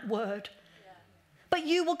perform that word. Yeah. But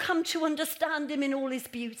you will come to understand him in all his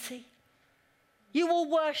beauty. You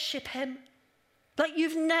will worship him like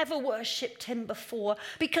you've never worshipped him before.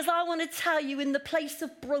 Because I want to tell you, in the place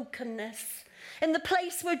of brokenness, in the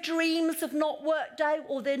place where dreams have not worked out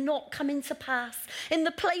or they're not coming to pass, in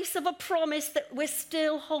the place of a promise that we're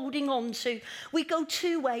still holding on to, we go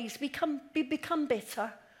two ways. We become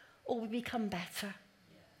bitter, or we become better.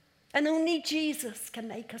 And only Jesus can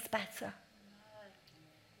make us better.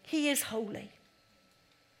 He is holy.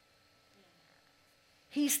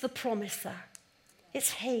 He's the promiser.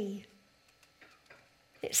 It's he.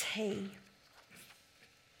 It's he.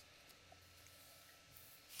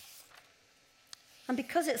 And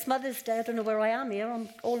because it's Mother's Day, I don't know where I am here. I'm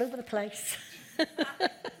all over the place. I'm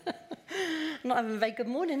not having a very good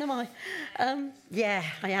morning, am I? Yeah,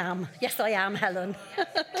 I am. Yes, I am, Helen.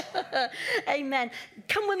 Amen.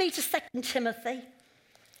 Come with me to 2 Timothy,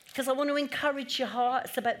 because I want to encourage your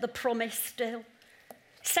hearts about the promise still.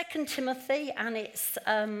 2 Timothy, and it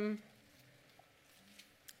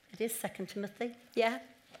is 2 Timothy, yeah.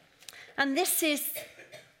 And this is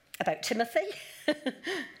about Timothy.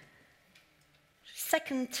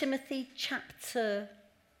 2 Timothy chapter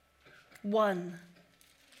 1.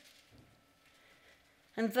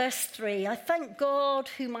 And verse 3, I thank God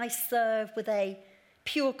whom I serve with a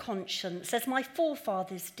pure conscience, as my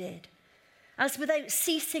forefathers did, as without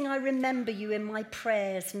ceasing I remember you in my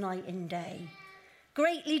prayers night and day,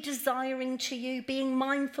 greatly desiring to you, being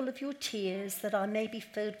mindful of your tears, that I may be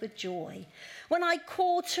filled with joy, when I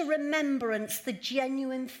call to remembrance the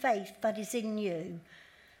genuine faith that is in you,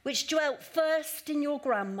 which dwelt first in your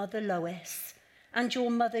grandmother Lois and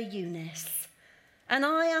your mother Eunice. And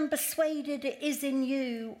I am persuaded it is in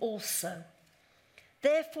you also.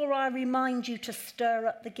 Therefore I remind you to stir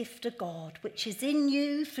up the gift of God, which is in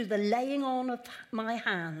you through the laying on of my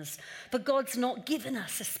hands. For God's not given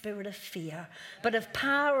us a spirit of fear, but of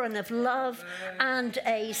power and of love and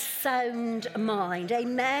a sound mind.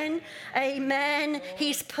 Amen. Amen.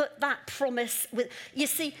 He's put that promise with. You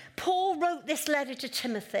see, Paul wrote this letter to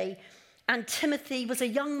Timothy, and Timothy was a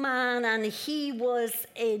young man, and he was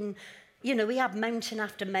in. You know, we have mountain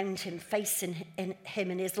after mountain facing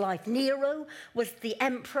him in his life. Nero was the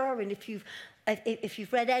emperor, and if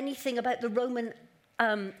you've read anything about the Roman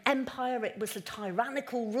Empire, it was a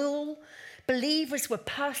tyrannical rule. Believers were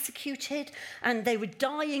persecuted, and they were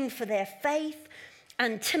dying for their faith.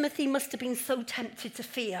 And Timothy must have been so tempted to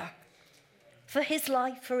fear for his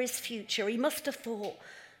life, for his future. He must have thought,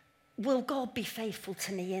 will God be faithful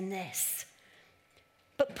to me in this?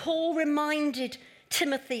 But Paul reminded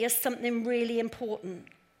Timothy is something really important.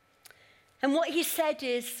 And what he said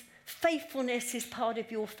is, faithfulness is part of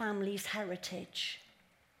your family's heritage.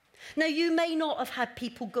 Now, you may not have had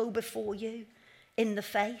people go before you in the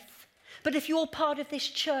faith, but if you're part of this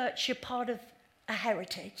church, you're part of a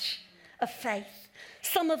heritage of faith.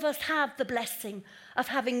 Some of us have the blessing of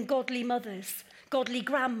having godly mothers, godly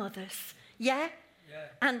grandmothers, yeah?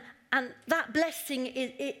 And that blessing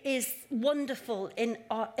is wonderful in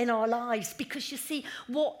our lives, because you see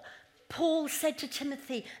what Paul said to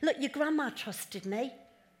Timothy, look, your grandma trusted me,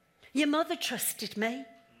 your mother trusted me,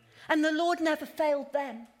 and the Lord never failed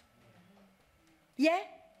them. Yeah?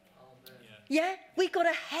 Yeah? We got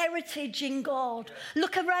a heritage in God.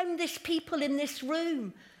 Look around this people in this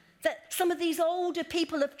room, that some of these older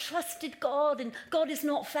people have trusted God, and God has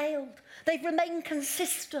not failed. They've remained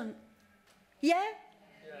consistent. Yeah?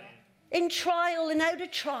 In trial and out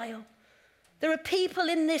of trial. There are people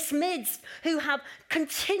in this midst who have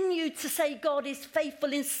continued to say God is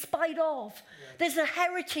faithful in spite of. There's a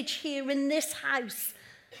heritage here in this house.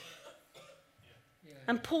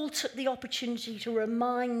 And Paul took the opportunity to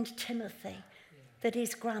remind Timothy that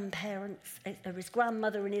his grandparents, or his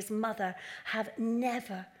grandmother and his mother, have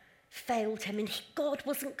never failed him. And God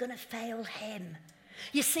wasn't going to fail him.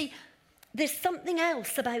 You see, there's something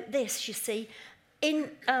else about this, you see.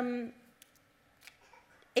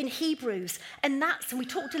 In Hebrews, and we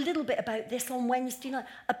talked a little bit about this on Wednesday night,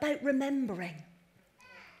 about remembering.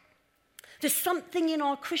 There's something in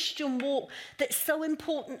our Christian walk that's so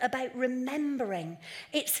important about remembering.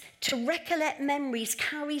 It's to recollect memories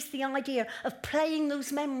carries the idea of playing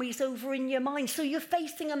those memories over in your mind. So you're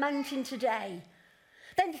facing a mountain today.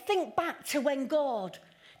 Then think back to when God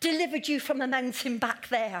delivered you from a mountain back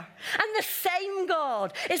there. And the same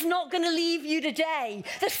God is not going to leave you today.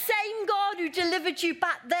 The same God who delivered you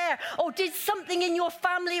back there or did something in your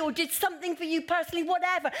family or did something for you personally,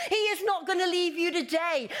 whatever, he is not going to leave you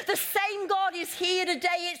today. The same God is here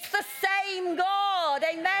today. It's the same God.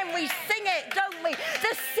 Amen. We sing it, don't we?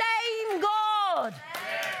 The same God.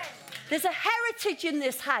 There's a heritage in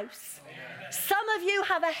this house. Some of you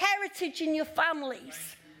have a heritage in your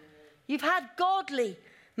families. You've had godly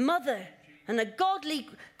mother and a godly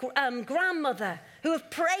grandmother who have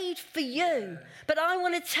prayed for you. But I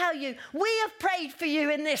want to tell you, we have prayed for you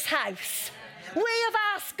in this house. We have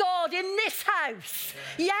asked God in this house,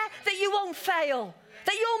 that you won't fail,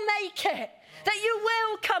 that you'll make it, that you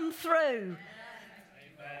will come through.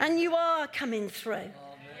 And you are coming through.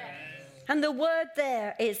 And the word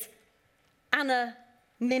there is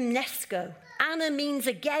anamimnesko. Anna means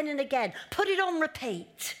again and again. Put it on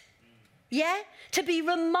repeat. To be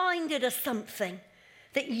reminded of something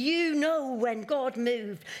that you know when God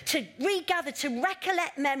moved, to regather, to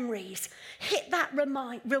recollect memories. Hit that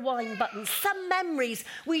rewind button. Some memories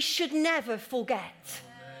we should never forget.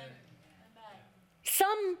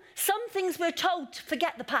 Some things we're told to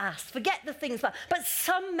forget the past, forget the things, but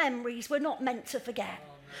some memories we're not meant to forget.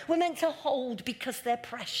 We're meant to hold because they're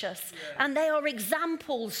precious. And they are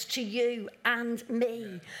examples to you and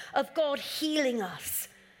me of God healing us,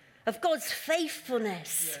 of God's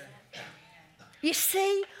faithfulness. You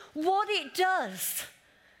see what it does.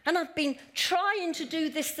 And I've been trying to do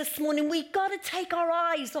this morning. We've got to take our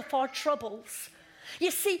eyes off our troubles.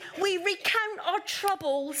 You see, we recount our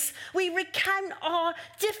troubles, we recount our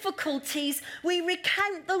difficulties, we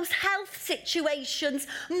recount those health situations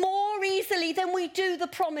more easily than we do the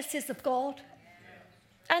promises of God.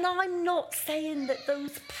 And I'm not saying that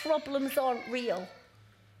those problems aren't real.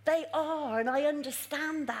 They are, and I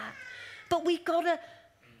understand that. But we've got to,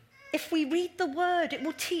 if we read the word, it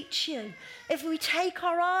will teach you. If we take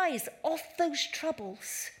our eyes off those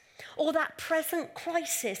troubles or that present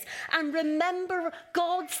crisis and remember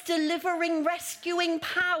God's delivering, rescuing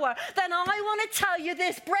power, then I want to tell you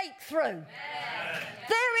there's breakthrough.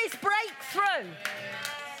 There is breakthrough.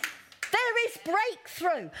 There is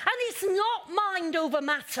breakthrough. And it's not mind over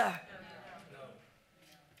matter.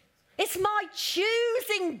 It's my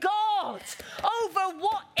choosing God over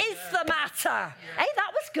what is the matter. Hey,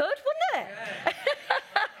 that was good, wasn't it?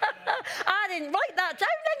 I didn't write that down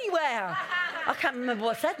anywhere. I can't remember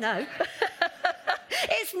what I said now.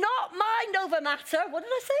 It's not mind over matter. What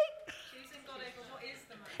did I say? Choosing God over what is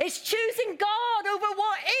the matter. It's choosing God over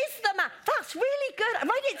what is the matter. That's really good.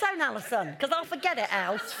 Write it down, Alison, because I'll forget it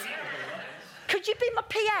else. Could you be my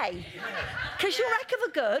PA? Because you're a heck of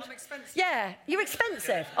a good. I'm expensive. Yeah, you're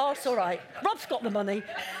expensive. Oh, it's all right. Rob's got the money.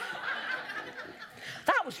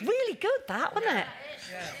 That was really good, that, wasn't it?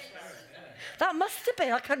 That must have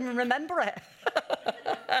been. I can't even remember it.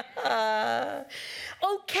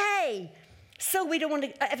 Okay. So we don't want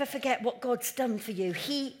to ever forget what God's done for you.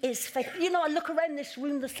 He is faithful. You know, I look around this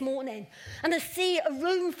room this morning and I see a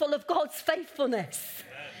room full of God's faithfulness.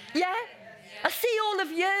 Yeah? I see all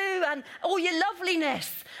of you and all your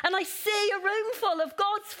loveliness. And I see a room full of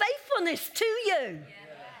God's faithfulness to you.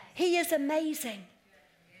 He is amazing.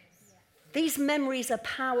 These memories are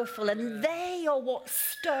powerful and they are what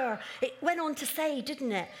stir. It went on to say,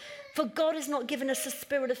 didn't it? For God has not given us a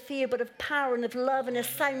spirit of fear, but of power and of love and a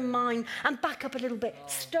sound mind. And back up a little bit.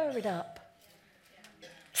 Stir it up.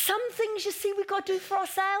 Some things, you see, we've got to do for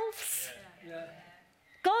ourselves.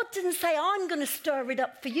 God didn't say, I'm going to stir it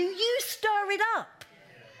up for you. You stir it up.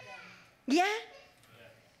 Yeah?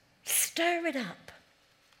 Stir it up.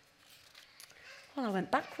 Well, I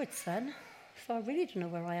went backwards then. So I really don't know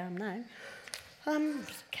where I am now.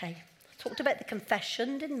 Okay. I talked about the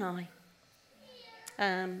confession, didn't I?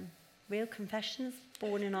 Real confessions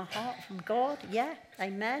born in our heart from God. Yeah,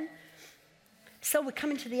 amen. So we're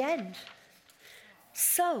coming to the end.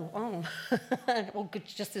 Well, good,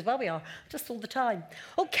 just as well we are, just all the time.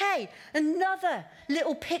 Okay, another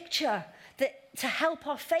little picture that to help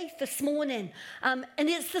our faith this morning. And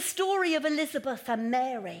it's the story of Elizabeth and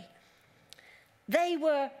Mary. They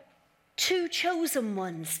were two chosen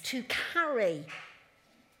ones to carry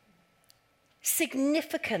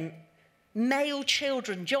significant male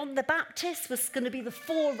children. John the Baptist was going to be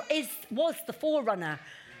was the forerunner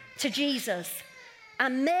to Jesus.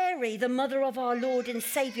 and Mary, the mother of our Lord and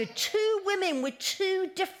Saviour. Two women with two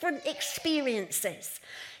different experiences,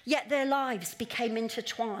 yet their lives became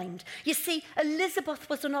intertwined. You see, Elizabeth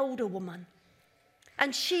was an older woman,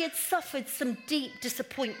 and she had suffered some deep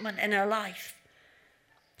disappointment in her life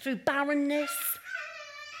through barrenness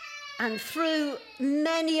and through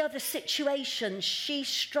many other situations. She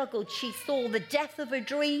struggled. She saw the death of her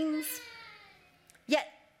dreams, yet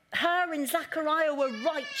her and Zachariah were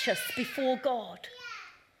righteous before God.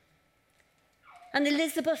 And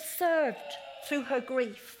Elizabeth served through her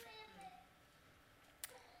grief.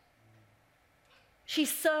 She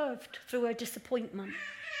served through her disappointment.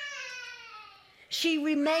 She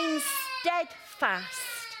remained steadfast.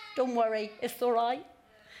 Don't worry, it's all right.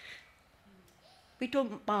 We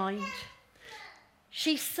don't mind.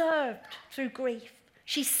 She served through grief.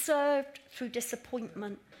 She served through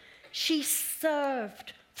disappointment. She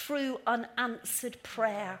served through unanswered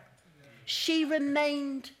prayer. She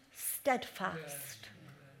remained steadfast.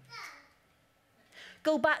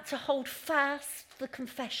 Go back to hold fast the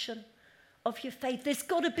confession of your faith. There's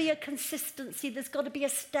got to be a consistency. There's got to be a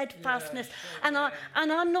steadfastness. And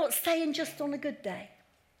I'm not saying just on a good day.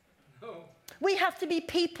 No. We have to be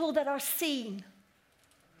people that are seen,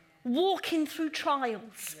 walking through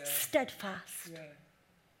trials, steadfast.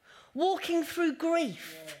 Walking through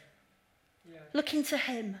grief, looking to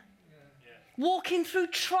him. Walking through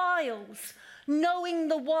trials, knowing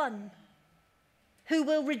the one who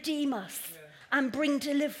will redeem us and bring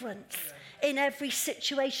deliverance in every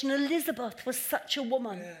situation. Elizabeth was such a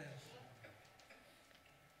woman.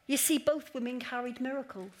 You see, both women carried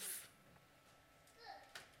miracles,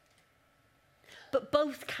 but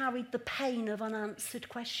both carried the pain of unanswered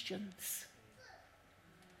questions.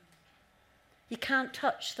 You can't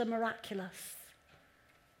touch the miraculous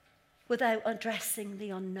without addressing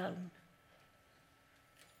the unknown.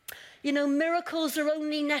 You know, miracles are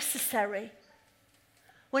only necessary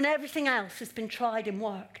when everything else has been tried and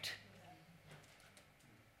worked.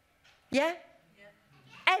 Yeah?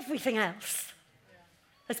 Everything else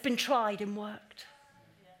has been tried and worked.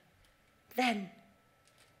 Then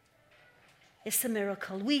it's a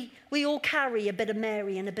miracle. We all carry a bit of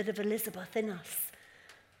Mary and a bit of Elizabeth in us.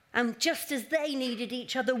 And just as they needed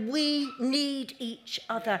each other, we need each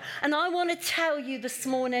other. And I want to tell you this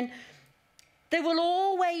morning, there will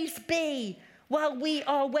always be, while we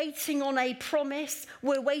are waiting on a promise,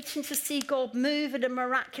 we're waiting to see God move in a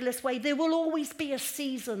miraculous way, there will always be a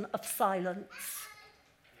season of silence.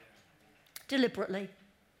 Deliberately,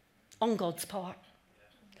 on God's part.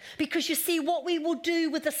 Because you see, what we will do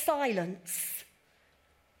with the silence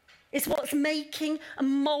is what's making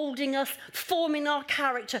and moulding us, forming our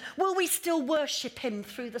character. Will we still worship him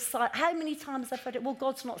through the silence? How many times I've heard it, well,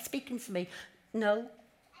 God's not speaking to me. No.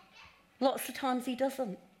 Lots of times he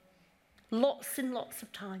doesn't. Lots and lots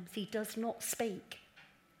of times he does not speak.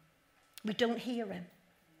 We don't hear him.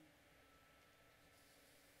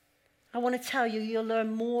 I want to tell you, you'll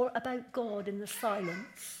learn more about God in the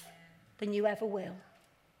silence than you ever will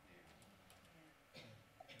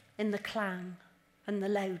in the clang and the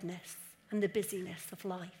loudness and the busyness of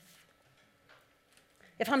life.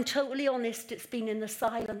 If I'm totally honest, it's been in the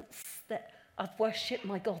silence that I've worshipped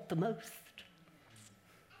my God the most.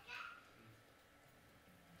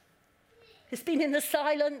 It's been in the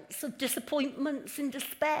silence of disappointments and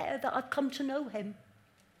despair that I've come to know him.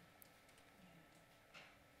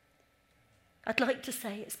 I'd like to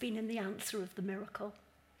say it's been in the answer of the miracle,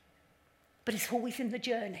 but it's always in the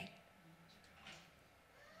journey.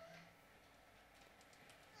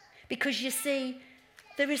 Because you see,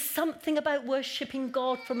 there is something about worshipping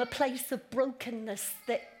God from a place of brokenness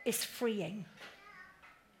that is freeing.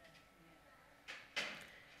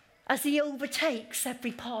 As he overtakes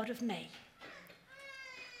every part of me,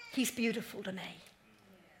 he's beautiful to me.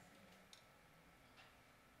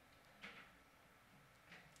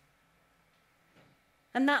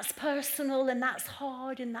 And that's personal, and that's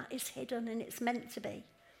hard, and that is hidden, and it's meant to be.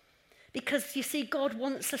 Because you see, God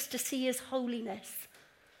wants us to see his holiness.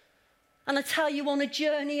 And I tell you, on a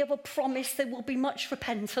journey of a promise, there will be much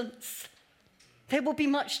repentance. There will be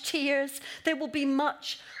much tears. There will be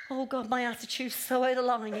much, oh God, my attitude's so out of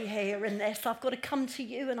line here in this. I've got to come to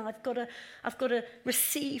you, and I've got to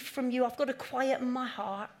receive from you. I've got to quieten my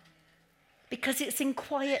heart, because it's in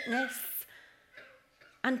quietness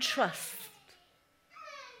and trust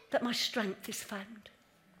that my strength is found.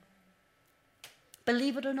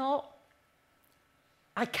 Believe it or not,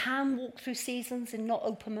 I can walk through seasons and not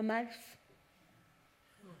open my mouth.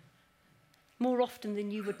 More often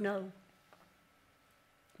than you would know.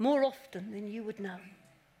 More often than you would know.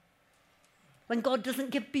 When God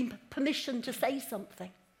doesn't give me permission to say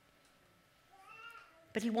something.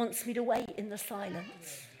 But he wants me to wait in the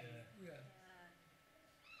silence.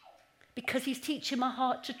 Because he's teaching my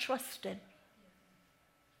heart to trust him.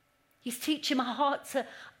 He's teaching my heart to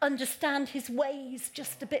understand his ways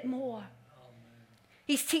just a bit more.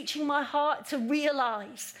 He's teaching my heart to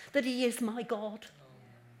realize that he is my God.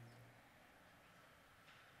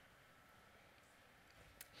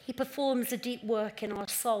 He performs a deep work in our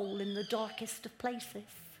soul in the darkest of places.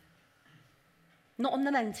 Not on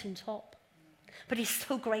the mountaintop, but he's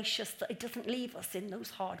so gracious that he doesn't leave us in those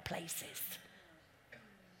hard places.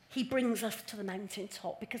 He brings us to the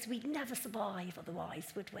mountaintop because we'd never survive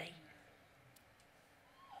otherwise, would we?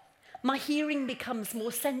 My hearing becomes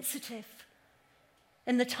more sensitive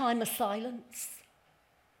in the time of silence.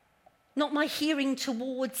 Not my hearing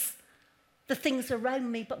towards the things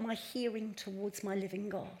around me, but my hearing towards my living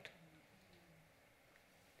God.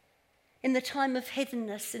 In the time of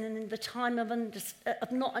hiddenness and in the time of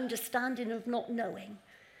not understanding, of not knowing,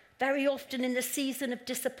 very often in the season of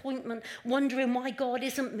disappointment, wondering why God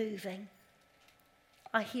isn't moving,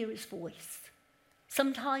 I hear his voice.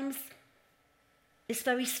 Sometimes it's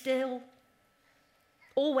very still,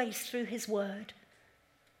 always through his word.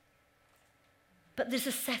 But there's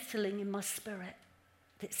a settling in my spirit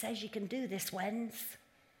that says you can do this, Wens.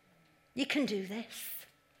 You can do this.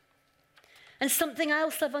 And something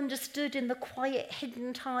else I've understood in the quiet,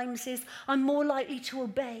 hidden times is I'm more likely to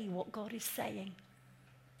obey what God is saying.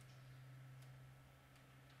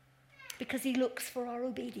 Because he looks for our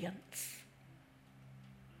obedience.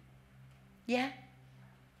 Yeah?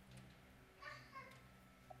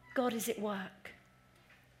 God is at work.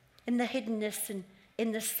 In the hiddenness and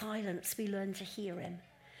in the silence, we learn to hear him.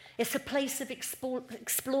 It's a place of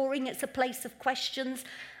exploring. It's a place of questions.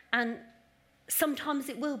 And sometimes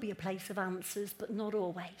it will be a place of answers, but not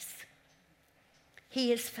always.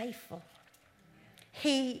 He is faithful.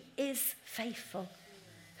 He is faithful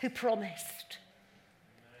who promised.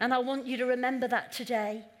 And I want you to remember that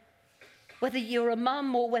today, whether you're a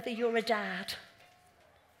mum or whether you're a dad,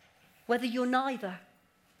 whether you're neither.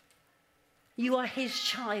 You are his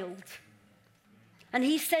child. And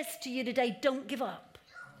he says to you today, don't give up.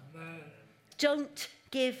 Amen. Don't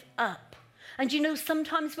give up. And you know,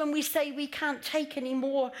 sometimes when we say we can't take any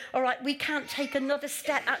more, all right, we can't take another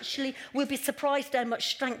step, actually, we'll be surprised how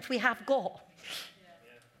much strength we have got.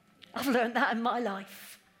 I've learned that in my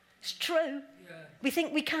life. It's true. We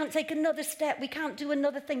think we can't take another step, we can't do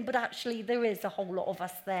another thing, but actually there is a whole lot of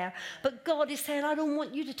us there. But God is saying, I don't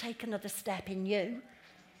want you to take another step in you.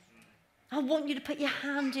 I want you to put your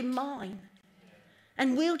hand in mine.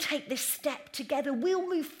 And we'll take this step together. We'll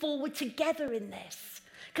move forward together in this.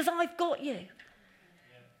 Because I've got you.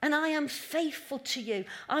 And I am faithful to you.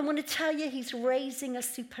 I want to tell you, he's raising a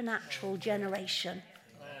supernatural generation.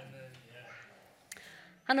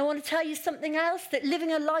 And I want to tell you something else, that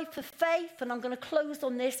living a life of faith, and I'm going to close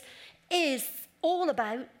on this, is all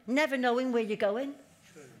about never knowing where you're going.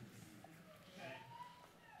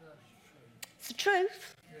 It's the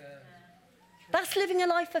truth. That's living a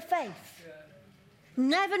life of faith.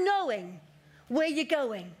 Never knowing where you're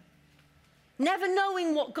going. Never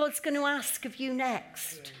knowing what God's going to ask of you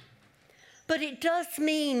next. But it does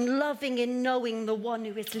mean loving and knowing the one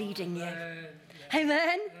who is leading you.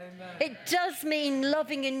 Amen? It does mean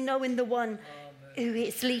loving and knowing the one who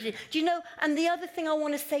is leading. Do you know, and the other thing I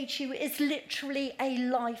want to say to you is literally a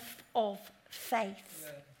life of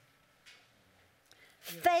faith.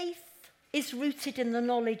 Faith is rooted in the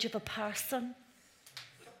knowledge of a person.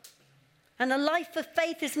 And a life of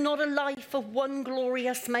faith is not a life of one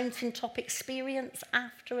glorious mountaintop experience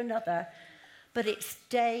after another, but it's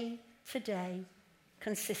day to day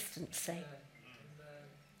consistency.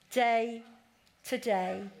 Day to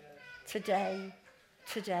day, today,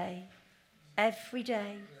 today. Every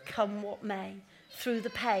day, come what may, through the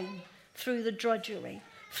pain, through the drudgery,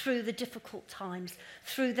 through the difficult times,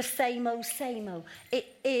 through the same old, same old.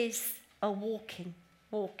 It is a walking,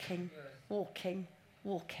 walking, walking,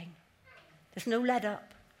 walking. There's no let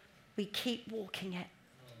up. We keep walking it.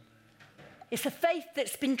 It's a faith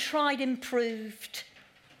that's been tried and proved,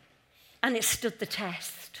 and it stood the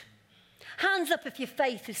test. Hands up if your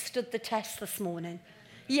faith has stood the test this morning.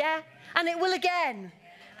 Yeah? And it will again.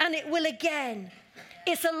 And it will again.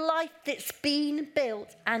 It's a life that's been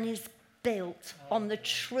built and is built on the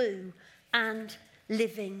true and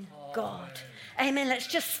living God. Amen. Let's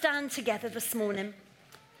just stand together this morning.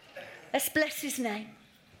 Let's bless his name.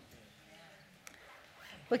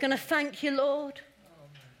 We're going to thank you, Lord.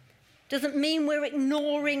 Doesn't mean we're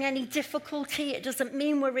ignoring any difficulty. It doesn't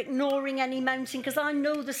mean we're ignoring any mountain, because I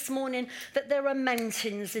know this morning that there are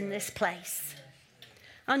mountains in this place.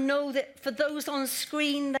 I know that for those on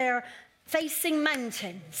screen, there are facing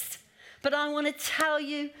mountains. But I want to tell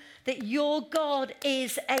you that your God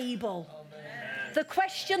is able. Amen. The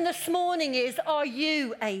question this morning is, are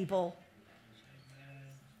you able?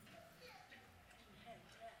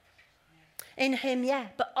 In him, yeah.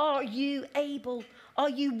 But are you able? Are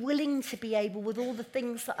you willing to be able with all the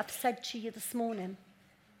things that I've said to you this morning?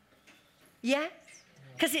 Yeah?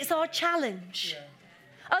 Because it's our challenge.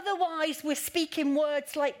 Yeah. Otherwise, we're speaking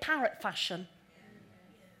words like parrot fashion.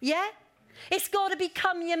 Yeah? It's got to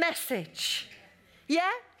become your message. Yeah?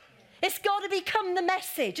 It's got to become the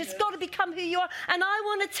message. It's got to become who you are. And I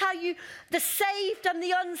want to tell you, the saved and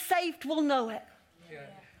the unsaved will know it. Yeah.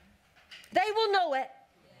 They will know it.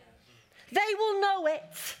 They will know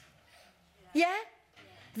it. Yeah?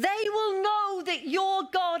 They will know that your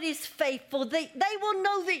God is faithful. They will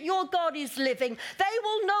know that your God is living. They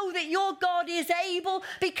will know that your God is able,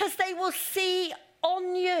 because they will see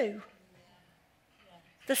on you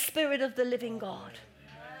the Spirit of the living God,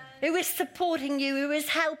 who is supporting you, who is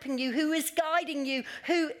helping you, who is guiding you,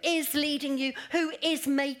 who is leading you, who is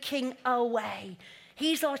making a way.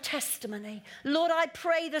 He's our testimony. Lord, I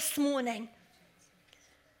pray this morning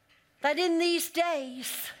that in these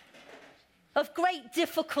days of great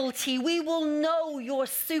difficulty, we will know your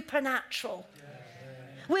supernatural.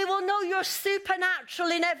 We will know your supernatural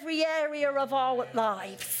in every area of our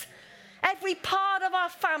lives, every part of our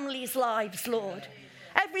families' lives, Lord.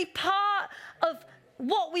 Every part of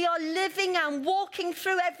what we are living and walking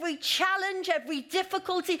through, every challenge, every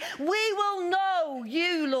difficulty, we will know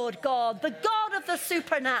you, Lord God, the God of the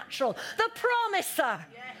supernatural, the promiser,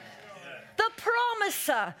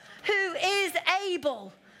 who is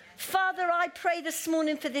able. Father, I pray this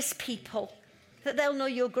morning for this people, that they'll know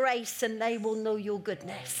your grace and they will know your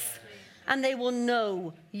goodness and they will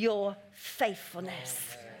know your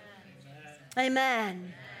faithfulness.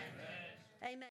 Amen. Amen.